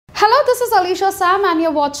Hello, this is Alisha Sam and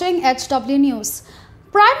you're watching HW News.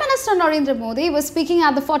 Prime Minister Narendra Modi was speaking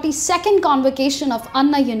at the 42nd convocation of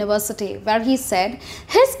Anna University, where he said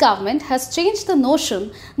his government has changed the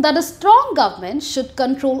notion that a strong government should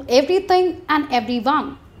control everything and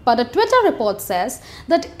everyone. But a Twitter report says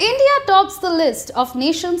that India tops the list of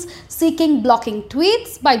nations seeking blocking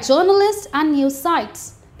tweets by journalists and news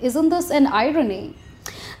sites. Isn't this an irony?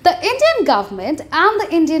 The Indian government and the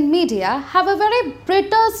Indian media have a very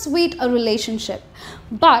bittersweet relationship,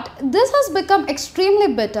 but this has become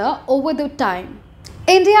extremely bitter over the time.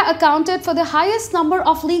 India accounted for the highest number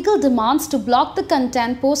of legal demands to block the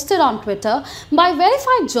content posted on Twitter by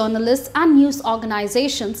verified journalists and news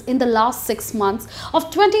organizations in the last 6 months of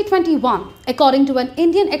 2021, according to an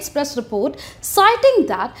Indian Express report citing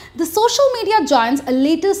that the social media giant's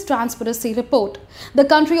latest transparency report. The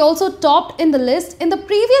country also topped in the list in the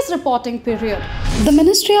previous reporting period. The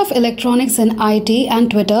Ministry of Electronics and IT and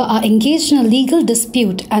Twitter are engaged in a legal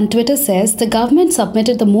dispute, and Twitter says the government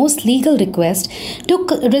submitted the most legal request to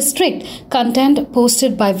restrict content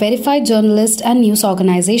posted by verified journalists and news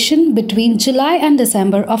organizations between July and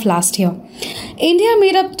December of last year. India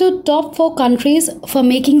made up to top 4 countries for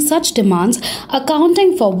making such demands,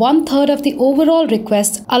 accounting for 1/3 of the overall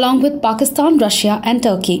requests along with Pakistan, Russia and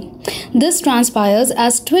Turkey. This transpires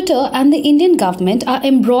as Twitter and the Indian government are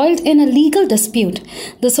embroiled in a legal dispute.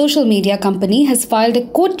 The social media company has filed a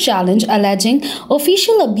court challenge alleging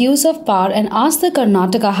official abuse of power and asked the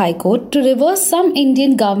Karnataka High Court to reverse some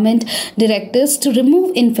Indian government directives to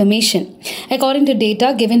remove information. According to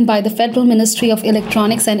data given by the Federal Ministry of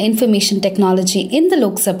Electronics and Information Technology in the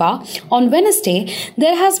Lok Sabha on Wednesday,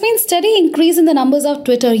 there has been steady increase in the numbers of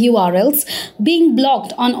Twitter URLs being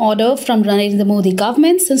blocked on order from Narendra Modi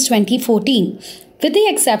government since 2014. With the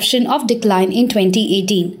exception of decline in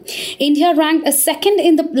 2018. India ranked a second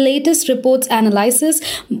in the latest report's analysis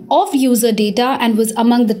of user data and was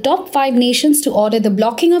among the top 5 nations to order the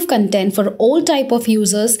blocking of content for all type of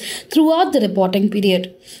users throughout the reporting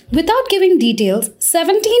period. Without giving details,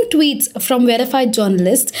 17 tweets from verified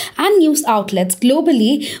journalists and news outlets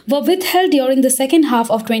globally were withheld during the second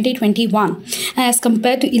half of 2021, as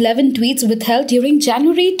compared to 11 tweets withheld during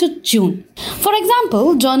January to June. For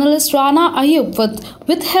example, journalist Rana Ayub was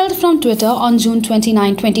withheld from Twitter on June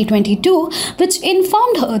 29, 2022, which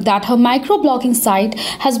informed her that her microblogging site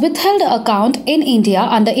has withheld an account in India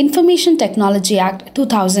under Information Technology Act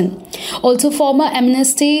 2000. Also, former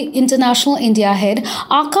Amnesty International India head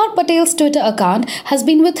Akar Patel's Twitter account has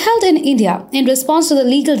been withheld in India in response to the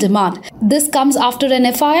legal demand. This comes after an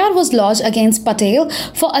FIR was lodged against Patel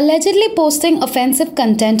for allegedly posting offensive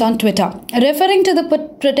content on Twitter. Referring to the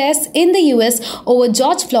protests in the US over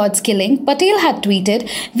George Floyd's killing, Patel had tweeted,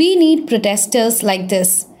 "We need protesters like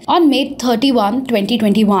this." On May 31,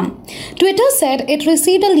 2021. Twitter said it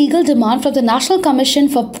received a legal demand from the National Commission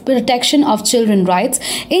for Protection of Children's Rights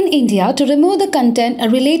in India to remove the content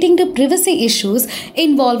relating to privacy issues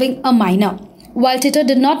involving a minor. While Twitter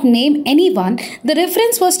did not name anyone, the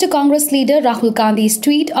reference was to Congress leader Rahul Gandhi's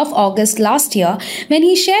tweet of August last year when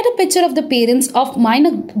he shared a picture of the parents of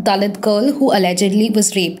minor Dalit girl who allegedly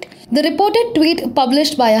was raped. The reported tweet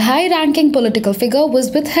published by a high-ranking political figure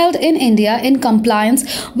was withheld in India in compliance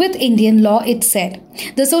with Indian law, it said.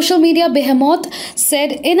 The social media behemoth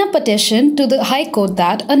said in a petition to the High Court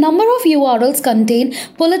that a number of URLs contain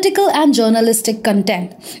political and journalistic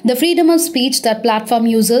content. The freedom of speech that platform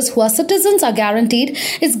users who are citizens are guaranteed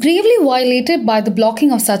is gravely violated by the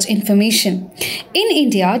blocking of such information. In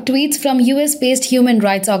India, tweets from US-based human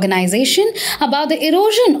rights organization about the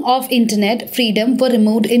erosion of internet freedom were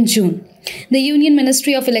removed in June. The Union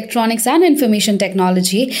Ministry of Electronics and Information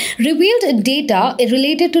Technology revealed data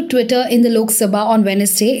related to Twitter in the Lok Sabha on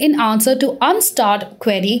Wednesday in answer to unstarred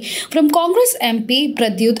query from Congress MP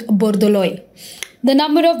Pradyut Bordoloi. The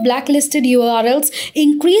number of blacklisted URLs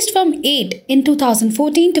increased from 8 in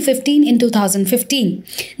 2014 to 15 in 2015,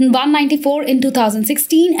 194 in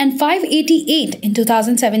 2016 and 588 in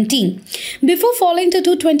 2017, before falling to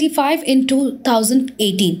 225 in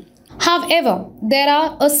 2018. However, there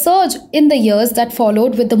are a surge in the years that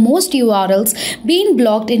followed, with the most URLs being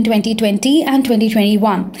blocked in 2020 and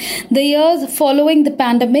 2021. The years following the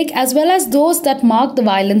pandemic, as well as those that marked the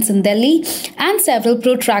violence in Delhi and several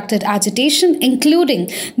protracted agitation, including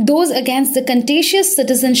those against the Contentious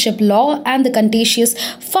Citizenship Law and the Contentious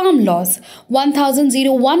Farm Laws.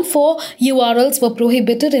 1,014 URLs were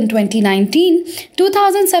prohibited in 2019,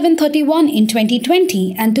 2,731 in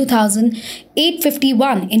 2020 and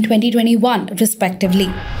 2,851 in 2021, respectively.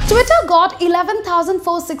 Twitter got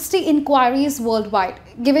 11,460 inquiries worldwide.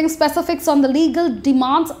 Giving specifics on the legal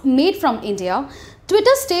demands made from India,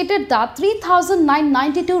 Twitter stated that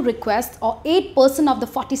 3,992 requests, or 8% of the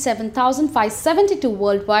 47,572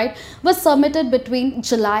 worldwide, were submitted between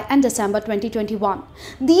July and December 2021.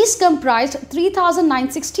 These comprised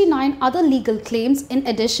 3,969 other legal claims in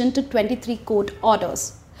addition to 23 court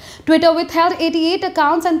orders. Twitter withheld 88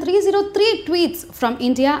 accounts and 303 tweets from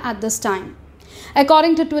India at this time.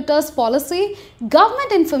 According to Twitter's policy,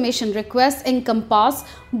 government information requests encompass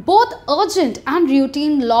both urgent and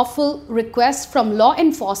routine lawful requests from law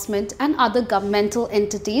enforcement and other governmental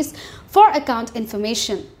entities for account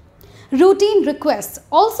information. Routine requests,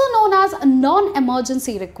 also known as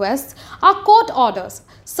non-emergency requests, are court orders,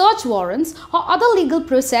 search warrants, or other legal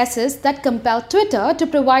processes that compel Twitter to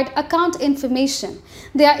provide account information.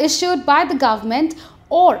 They are issued by the government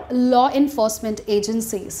or law enforcement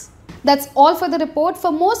agencies. That's all for the report.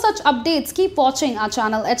 For more such updates, keep watching our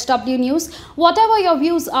channel HW News. Whatever your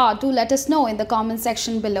views are, do let us know in the comment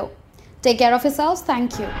section below. Take care of yourselves.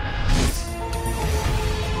 Thank you.